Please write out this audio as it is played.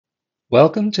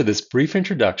Welcome to this brief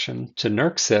introduction to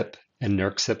NERC CIP and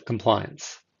NERC CIP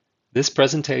compliance. This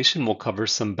presentation will cover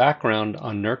some background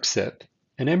on NERC CIP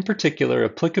and in particular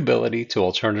applicability to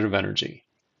alternative energy.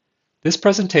 This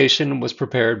presentation was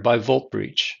prepared by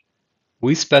VoltBreach.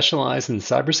 We specialize in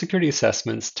cybersecurity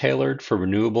assessments tailored for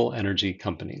renewable energy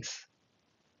companies.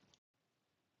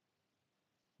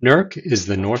 NERC is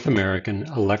the North American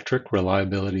Electric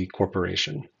Reliability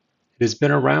Corporation. It has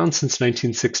been around since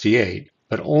 1968,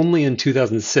 but only in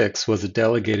 2006 was it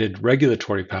delegated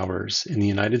regulatory powers in the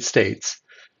United States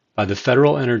by the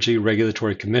Federal Energy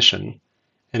Regulatory Commission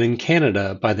and in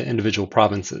Canada by the individual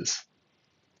provinces.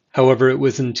 However, it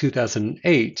was in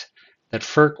 2008 that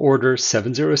FERC Order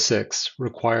 706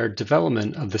 required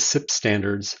development of the CIP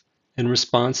standards in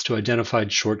response to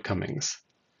identified shortcomings.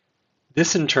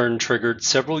 This in turn triggered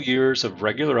several years of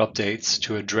regular updates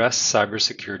to address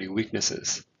cybersecurity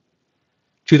weaknesses.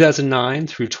 2009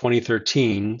 through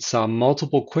 2013 saw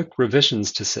multiple quick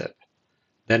revisions to CIP.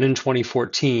 Then in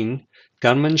 2014,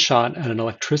 gunmen shot at an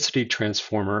electricity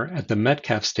transformer at the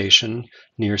Metcalf station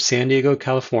near San Diego,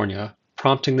 California,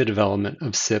 prompting the development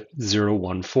of CIP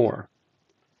 014.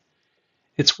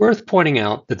 It's worth pointing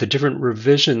out that the different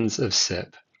revisions of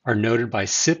CIP are noted by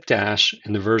CIP-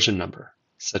 in the version number,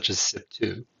 such as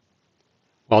CIP2,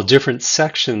 while different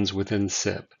sections within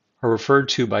CIP are referred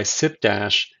to by CIP-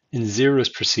 in zeros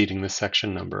preceding the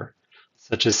section number,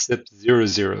 such as CIP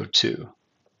 002.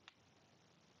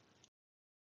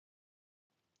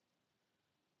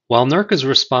 While NERC is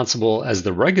responsible as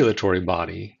the regulatory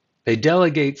body, they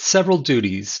delegate several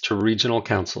duties to regional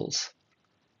councils.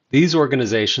 These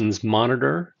organizations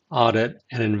monitor, audit,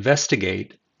 and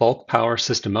investigate bulk power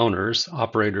system owners,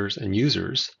 operators, and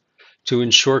users to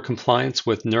ensure compliance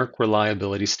with NERC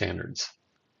reliability standards.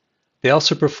 They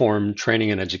also perform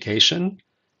training and education,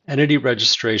 entity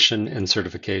registration and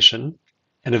certification,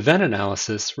 and event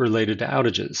analysis related to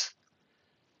outages.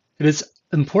 It is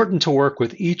important to work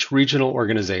with each regional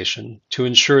organization to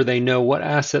ensure they know what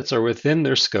assets are within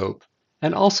their scope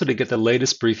and also to get the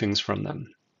latest briefings from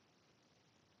them.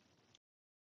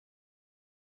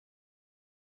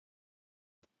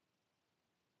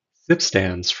 CIP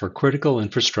stands for Critical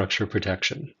Infrastructure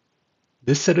Protection.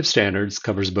 This set of standards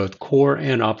covers both core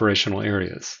and operational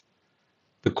areas.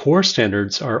 The core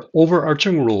standards are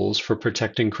overarching rules for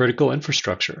protecting critical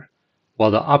infrastructure, while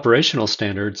the operational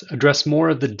standards address more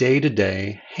of the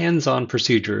day-to-day, hands-on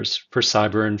procedures for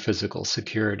cyber and physical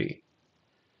security.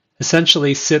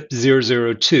 Essentially, CIP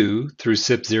 002 through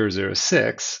CIP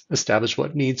 006 establish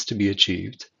what needs to be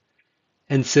achieved,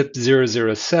 and CIP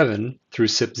 007 through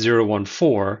CIP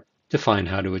 014 define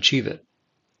how to achieve it.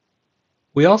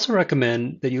 We also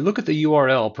recommend that you look at the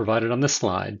URL provided on the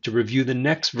slide to review the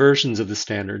next versions of the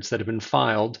standards that have been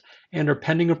filed and are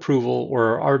pending approval or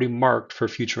are already marked for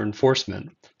future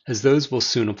enforcement, as those will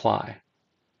soon apply.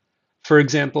 For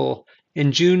example,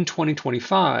 in June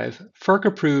 2025, FERC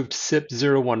approved CIP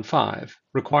 015,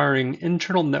 requiring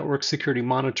internal network security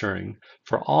monitoring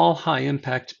for all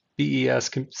high-impact BES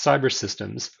cyber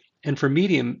systems and for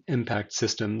medium-impact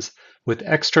systems with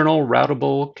external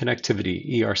routable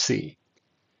connectivity, ERC.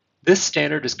 This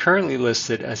standard is currently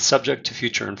listed as subject to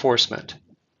future enforcement.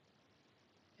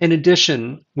 In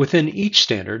addition, within each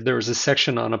standard, there is a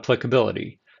section on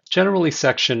applicability, generally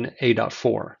section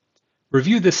A.4.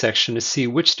 Review this section to see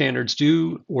which standards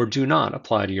do or do not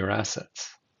apply to your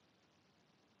assets.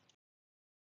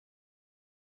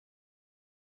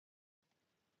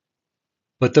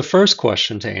 But the first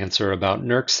question to answer about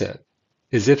NERC CIP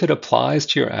is if it applies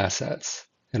to your assets,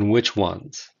 and which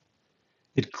ones.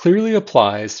 It clearly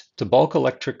applies to bulk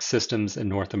electric systems in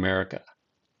North America.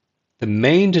 The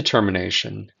main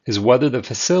determination is whether the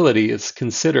facility is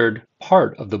considered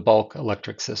part of the bulk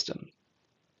electric system.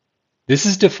 This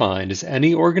is defined as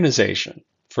any organization,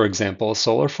 for example, a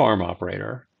solar farm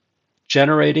operator,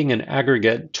 generating an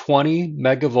aggregate 20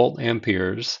 megavolt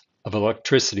amperes of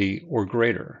electricity or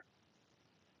greater.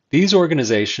 These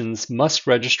organizations must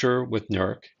register with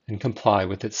NERC and comply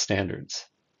with its standards.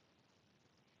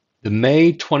 The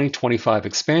May 2025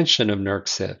 expansion of NERC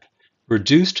CIP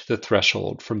reduced the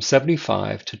threshold from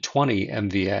 75 to 20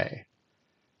 MVA.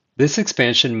 This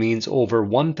expansion means over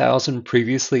 1,000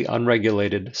 previously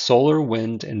unregulated solar,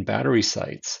 wind, and battery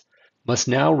sites must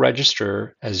now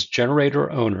register as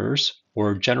generator owners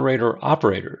or generator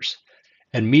operators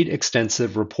and meet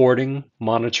extensive reporting,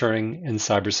 monitoring, and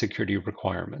cybersecurity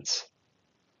requirements.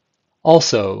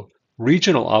 Also,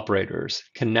 regional operators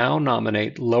can now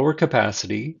nominate lower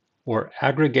capacity or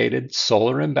aggregated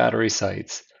solar and battery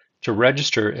sites to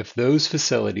register if those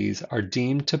facilities are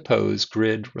deemed to pose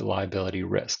grid reliability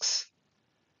risks.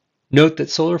 Note that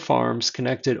solar farms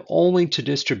connected only to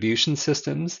distribution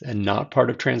systems and not part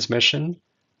of transmission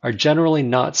are generally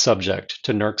not subject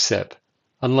to NERC CIP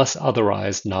unless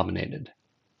otherwise nominated.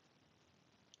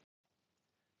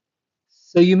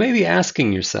 So you may be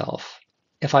asking yourself,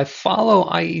 if I follow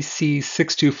IEC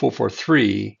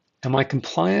 62443, am I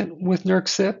compliant with NERC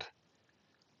CIP?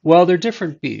 Well, they're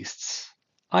different beasts.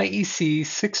 IEC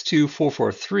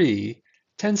 62443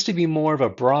 tends to be more of a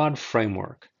broad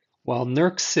framework, while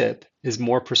NERC CIP is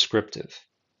more prescriptive.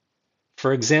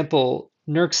 For example,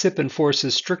 NERC CIP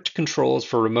enforces strict controls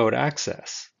for remote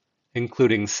access,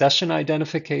 including session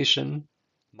identification,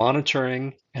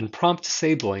 monitoring, and prompt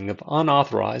disabling of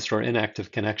unauthorized or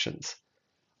inactive connections.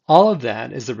 All of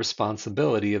that is the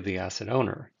responsibility of the asset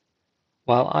owner,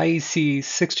 while IEC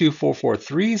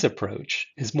 62443's approach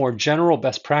is more general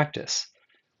best practice,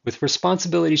 with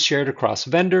responsibility shared across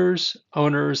vendors,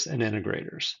 owners, and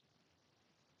integrators.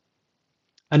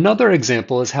 Another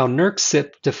example is how NERC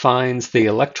CIP defines the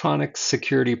electronic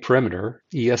security perimeter,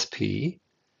 ESP,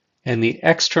 and the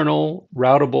external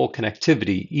routable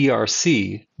connectivity,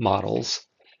 ERC, models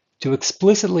to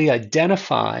explicitly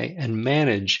identify and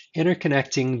manage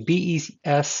interconnecting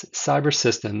BES cyber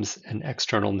systems and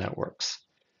external networks.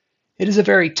 It is a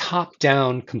very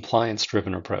top-down,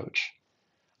 compliance-driven approach.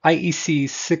 IEC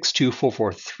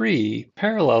 62443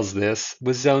 parallels this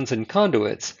with zones and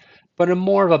conduits, but in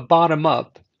more of a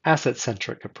bottom-up,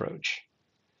 asset-centric approach.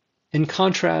 In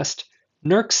contrast,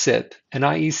 NERC CIP and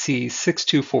IEC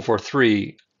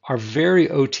 62443 are very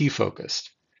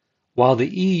OT-focused, while the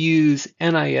EU's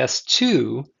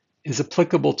NIS2 is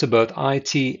applicable to both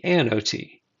IT and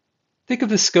OT. Think of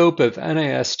the scope of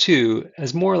NIS2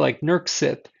 as more like NERC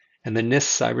CIP and the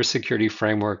NIST cybersecurity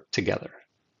framework together.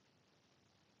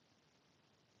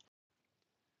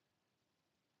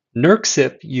 NERC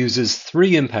CIP uses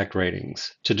 3 impact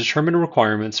ratings to determine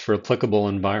requirements for applicable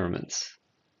environments.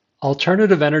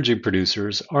 Alternative energy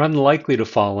producers are unlikely to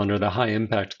fall under the high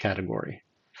impact category.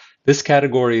 This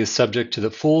category is subject to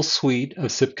the full suite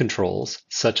of CIP controls,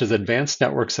 such as advanced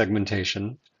network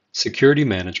segmentation, security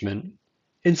management,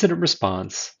 incident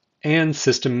response, and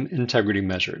system integrity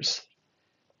measures.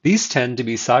 These tend to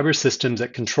be cyber systems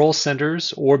at control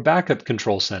centers or backup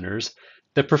control centers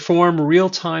that perform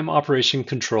real-time operation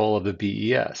control of the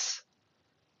BES.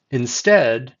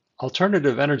 Instead,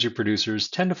 alternative energy producers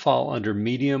tend to fall under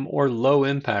medium or low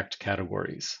impact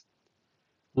categories.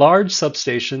 Large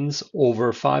substations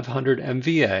over 500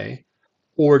 MVA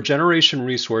or generation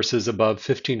resources above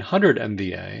 1500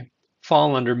 MVA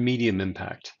fall under medium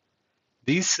impact.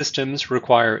 These systems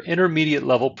require intermediate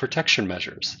level protection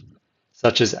measures,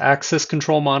 such as access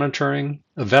control monitoring,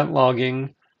 event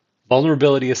logging,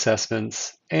 vulnerability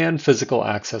assessments, and physical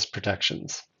access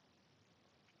protections.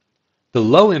 The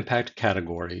low impact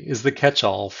category is the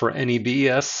catch-all for any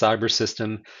BES cyber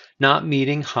system not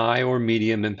meeting high or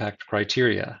medium impact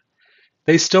criteria.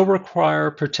 They still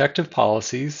require protective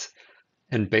policies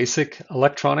and basic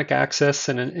electronic access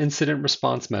and incident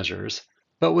response measures,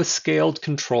 but with scaled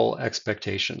control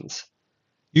expectations.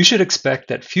 You should expect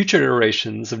that future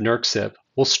iterations of NERC CIP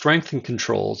will strengthen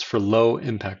controls for low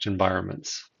impact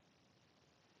environments.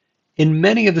 In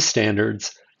many of the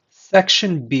standards,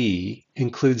 Section B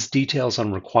includes details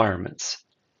on requirements.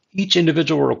 Each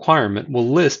individual requirement will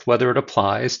list whether it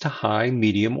applies to high,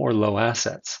 medium, or low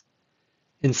assets.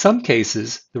 In some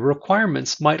cases, the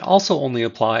requirements might also only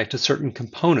apply to certain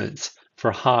components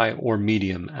for high or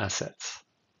medium assets.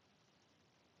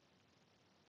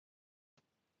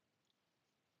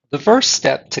 The first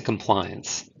step to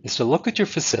compliance is to look at your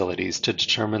facilities to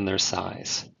determine their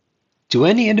size. Do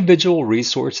any individual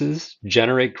resources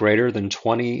generate greater than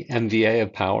 20 MVA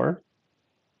of power?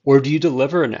 Or do you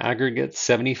deliver an aggregate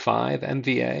 75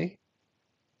 MVA?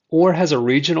 Or has a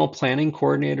regional planning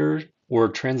coordinator or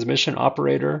transmission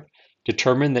operator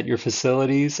determined that your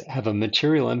facilities have a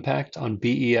material impact on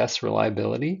BES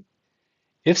reliability?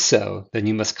 If so, then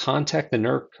you must contact the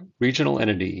NERC regional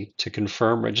entity to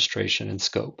confirm registration and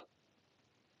scope.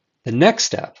 The next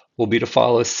step will be to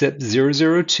follow CIP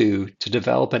 002 to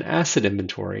develop an asset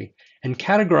inventory and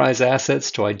categorize assets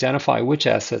to identify which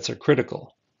assets are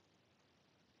critical.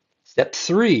 Step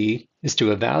 3 is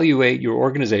to evaluate your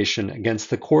organization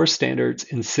against the core standards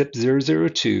in CIP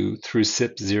 002 through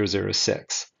CIP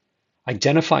 006.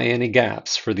 Identify any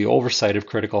gaps for the oversight of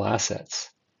critical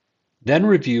assets. Then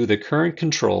review the current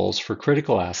controls for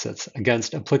critical assets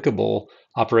against applicable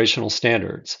operational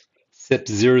standards, CIP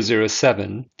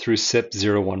 007 through CIP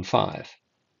 015.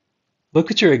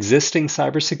 Look at your existing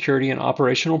cybersecurity and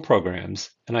operational programs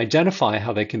and identify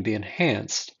how they can be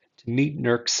enhanced to meet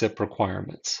NERC CIP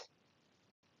requirements.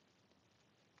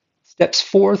 Steps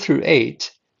 4 through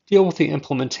 8 deal with the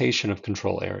implementation of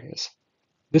control areas.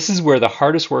 This is where the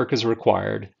hardest work is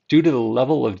required due to the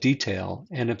level of detail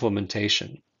and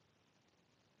implementation.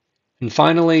 And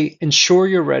finally, ensure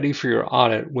you're ready for your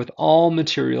audit with all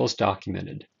materials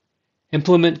documented.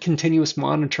 Implement continuous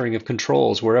monitoring of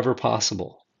controls wherever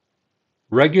possible.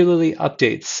 Regularly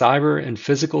update cyber and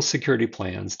physical security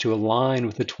plans to align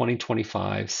with the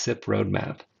 2025 CIP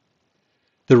roadmap.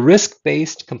 The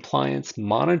Risk-Based Compliance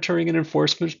Monitoring and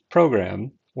Enforcement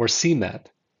Program, or CMEP,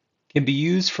 can be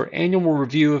used for annual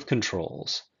review of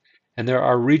controls, and there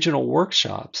are regional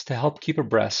workshops to help keep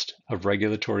abreast of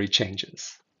regulatory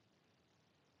changes.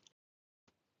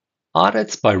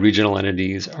 Audits by regional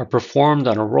entities are performed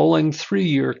on a rolling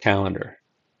 3-year calendar.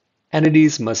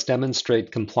 Entities must demonstrate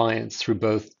compliance through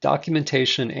both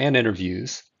documentation and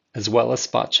interviews, as well as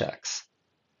spot checks.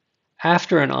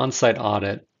 After an on-site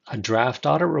audit, a draft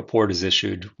audit report is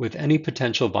issued with any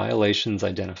potential violations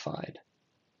identified.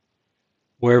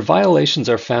 Where violations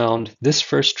are found, this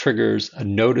first triggers a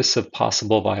Notice of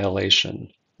Possible Violation,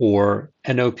 or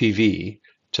NOPV,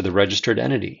 to the registered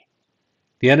entity.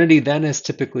 The entity then has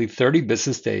typically 30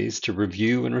 business days to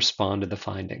review and respond to the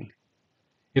finding.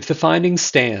 If the finding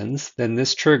stands, then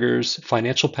this triggers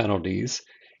financial penalties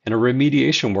and a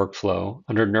remediation workflow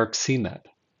under NERC CIP.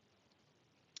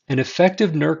 An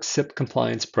effective NERC CIP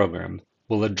compliance program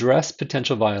will address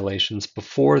potential violations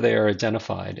before they are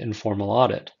identified in formal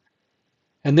audit.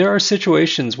 And there are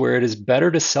situations where it is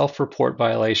better to self-report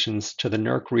violations to the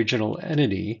NERC regional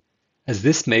entity, as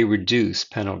this may reduce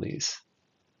penalties.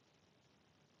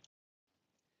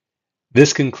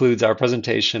 This concludes our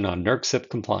presentation on NERC CIP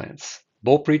compliance.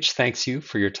 VoltBreach thanks you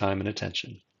for your time and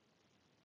attention.